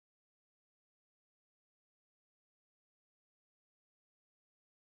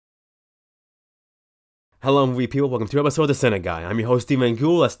Hello movie people, welcome to an episode of the CineGuy. I'm your host Steven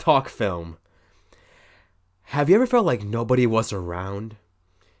Gould. Let's talk film. Have you ever felt like nobody was around?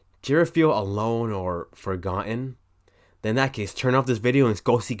 Do you ever feel alone or forgotten? Then in that case, turn off this video and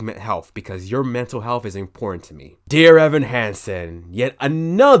go seek mental health because your mental health is important to me. Dear Evan Hansen, yet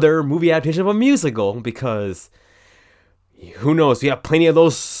another movie adaptation of a musical because who knows, we have plenty of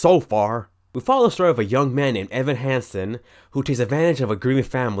those so far. We follow the story of a young man named Evan Hansen who takes advantage of a grieving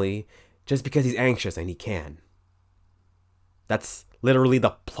family just because he's anxious and he can. That's literally the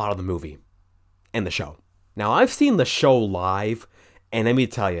plot of the movie and the show. Now, I've seen the show live, and let me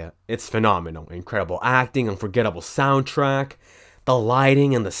tell you, it's phenomenal. Incredible acting, unforgettable soundtrack. The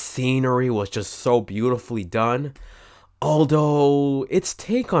lighting and the scenery was just so beautifully done. Although, its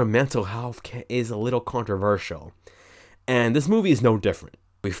take on mental health is a little controversial. And this movie is no different.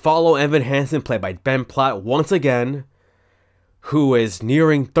 We follow Evan Hansen, played by Ben Platt, once again, who is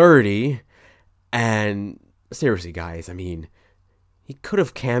nearing 30, and seriously guys, I mean, he could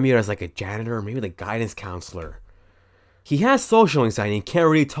have cameoed as like a janitor or maybe the guidance counselor. He has social anxiety and can't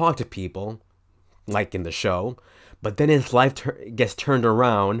really talk to people, like in the show, but then his life gets turned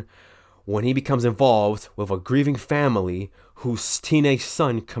around when he becomes involved with a grieving family whose teenage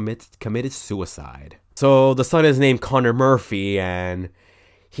son committed suicide. So the son is named Connor Murphy, and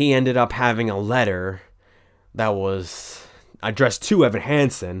he ended up having a letter that was addressed to Evan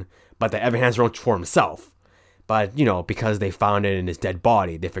Hansen, but that Evan Hansen wrote for himself. But, you know, because they found it in his dead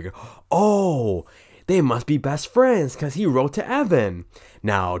body, they figured, oh, they must be best friends because he wrote to Evan.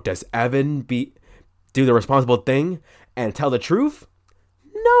 Now, does Evan do the responsible thing and tell the truth?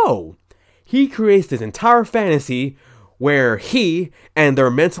 No. He creates this entire fantasy where he and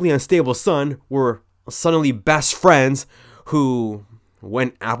their mentally unstable son were suddenly best friends who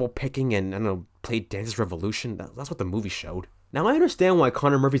went apple picking and, I don't know, played Dance's Revolution. That's what the movie showed. Now, I understand why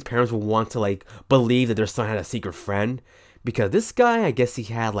Connor Murphy's parents would want to, like, believe that their son had a secret friend. Because this guy, I guess he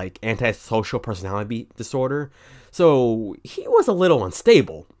had, like, antisocial personality disorder. So, he was a little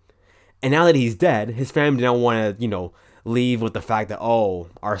unstable. And now that he's dead, his family don't want to, you know, leave with the fact that, oh,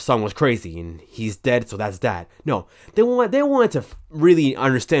 our son was crazy and he's dead, so that's that. No, they wanted to really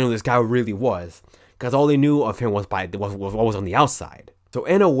understand who this guy really was. Because all they knew of him was what was on the outside. So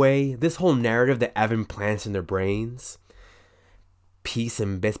in a way, this whole narrative that Evan plants in their brains, piece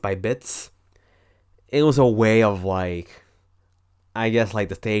and bits by bits, it was a way of, like, I guess, like,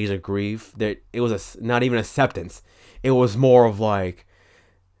 the stage of grief. It was not even acceptance. It was more of, like,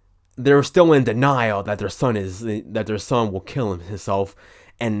 they're still in denial that their son will kill himself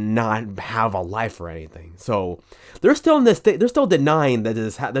and not have a life or anything. So they're still in this they're still denying that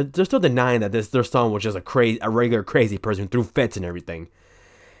their son was just a regular crazy person who threw fits and everything.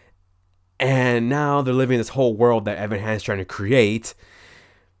 And now they're living in this whole world that Evan Hansen's trying to create,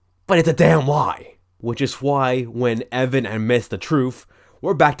 but it's a damn lie. Which is why when Evan admits the truth,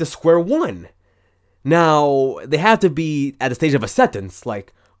 we're back to square one. Now, they have to be at the stage of acceptance,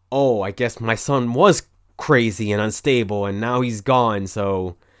 like, oh, I guess my son was crazy and unstable and now he's gone,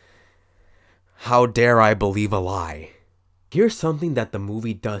 so how dare I believe a lie? Here's something that the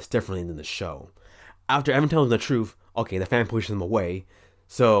movie does differently than the show. After Evan tells him the truth, okay, the fan pushes him away.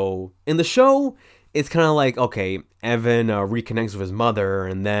 So, in the show, it's kind of like, okay, Evan reconnects with his mother,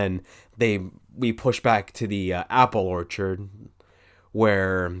 and then we push back to the apple orchard,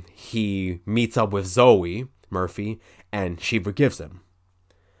 where he meets up with Zoe Murphy, and she forgives him.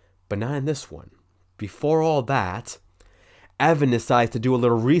 But not in this one. Before all that, Evan decides to do a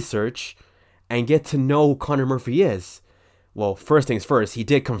little research and get to know who Connor Murphy is. Well, first things first, he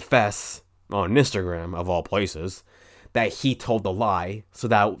did confess on Instagram, of all places, that he told the lie, so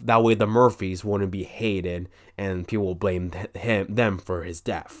that way the Murphys wouldn't be hated and people will blame them for his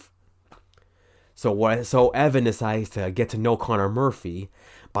death. So Evan decides to get to know Connor Murphy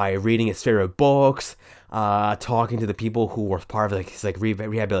by reading his favorite books, talking to the people who were part of his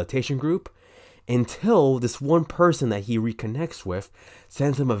rehabilitation group, until this one person that he reconnects with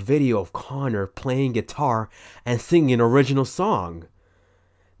sends him a video of Connor playing guitar and singing an original song.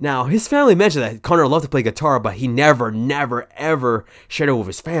 Now, his family mentioned that Connor loved to play guitar, but he never, ever shared it with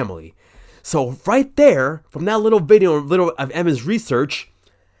his family. So right there, from that little video, of Evan's research,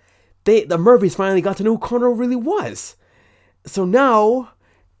 the Murphys finally got to know who Connor really was. So now,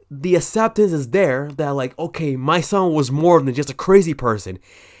 the acceptance is there that, like, okay, my son was more than just a crazy person.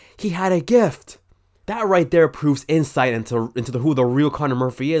 He had a gift. That right there proves insight into who the real Connor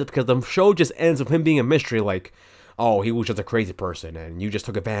Murphy is, because the show just ends with him being a mystery, like, oh, he was just a crazy person and you just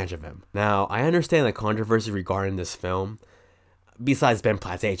took advantage of him. Now, I understand the controversy regarding this film, besides Ben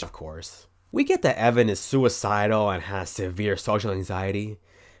Platt's age, of course. We get that Evan is suicidal and has severe social anxiety,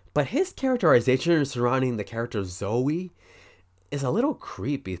 But his characterization surrounding the character Zoe is a little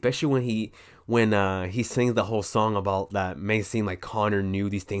creepy, especially when he sings the whole song about that makes it seem like Connor knew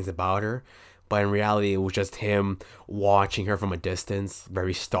these things about her, but in reality it was just him watching her from a distance,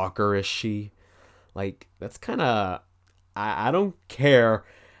 very stalkerish. She, like, that's kind of, I don't care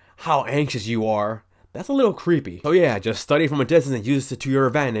how anxious you are. That's a little creepy. So yeah, just study from a distance and use it to your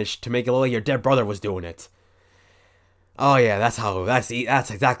advantage to make it look like your dead brother was doing it. Oh yeah, that's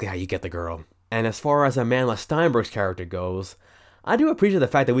exactly how you get the girl. And as far as Amanda Steinberg's character goes, I do appreciate the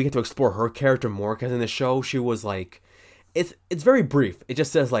fact that we get to explore her character more, because in the show she was like, it's very brief. It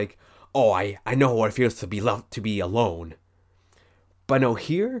just says like, oh, I know what it feels to be left to be alone. But no,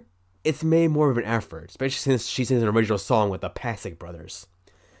 here it's made more of an effort, especially since she sings an original song with the Pasek brothers.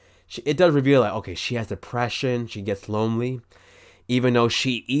 It does reveal like, okay, she has depression, she gets lonely, even though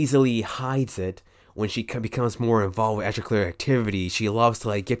she easily hides it. When she becomes more involved with extracurricular activity, she loves to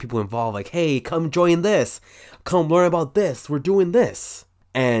like get people involved, like, hey, come join this, come learn about this, we're doing this.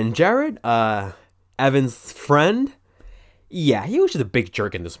 And Jared, Evan's friend, yeah, he was just a big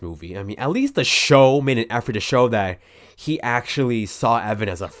jerk in this movie. I mean, at least the show made an effort to show that he actually saw Evan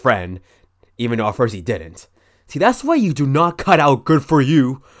as a friend, even though at first he didn't. See, that's why you do not cut out "good for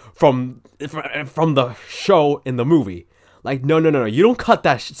you" from the show in the movie. Like, no, you don't cut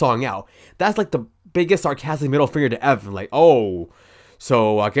that song out. That's like the biggest sarcastic middle finger to Evan. Like, oh,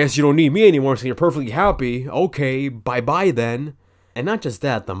 so I guess you don't need me anymore, so you're perfectly happy. Okay, bye-bye then. And not just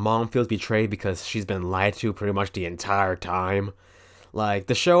that, the mom feels betrayed because she's been lied to pretty much the entire time. Like,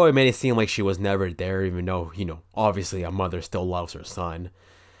 the show, it made it seem like she was never there, even though, you know, obviously a mother still loves her son.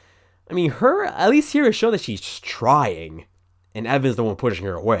 I mean, at least here it shows that she's trying, and Evan's the one pushing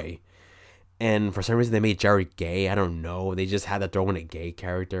her away. And for some reason they made Jared gay. I don't know. They just had to throw in a gay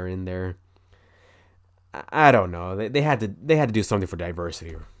character in there. I don't know. They had to do something for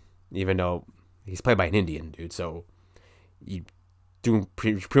diversity, even though he's played by an Indian dude. So you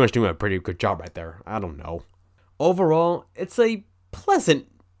pretty much doing a pretty good job right there. I don't know. Overall, it's a pleasant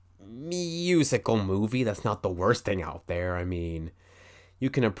musical movie. That's not the worst thing out there. I mean, you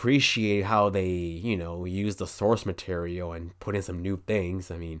can appreciate how they, you know, use the source material and put in some new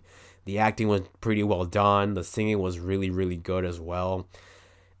things. I mean, the acting was pretty well done. The singing was really, really good as well.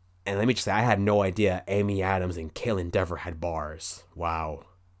 And let me just say, I had no idea Amy Adams and Caitlin Dever had bars. Wow.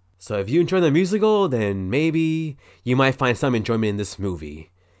 So if you enjoy the musical, then maybe you might find some enjoyment in this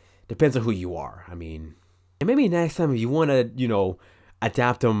movie. Depends on who you are. I mean, and maybe next time if you want to, you know,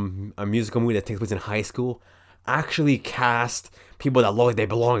 adapt a musical movie that takes place in high school, actually cast people that look like they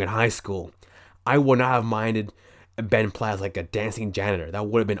belong in high school. I would not have minded Ben Platt as like a dancing janitor. That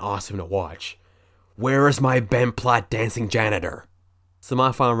would have been awesome to watch. Where is my Ben Platt dancing janitor? So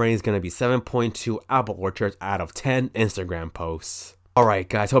my final rating is going to be 7.2 apple orchards out of 10 Instagram posts. Alright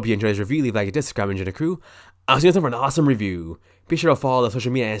guys, hope you enjoyed this review. Leave a like and subscribe and join the crew. I'll see you next time for an awesome review. Be sure to follow the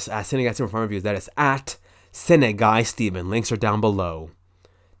social media at CineGuy Super Fun Reviews. That is at CineGuy Steven. Links are down below.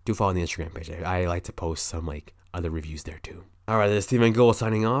 Do follow the Instagram page. I like to post some like other reviews there too. Alright, this is Steven Gould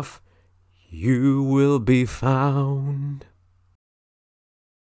signing off. You will be found.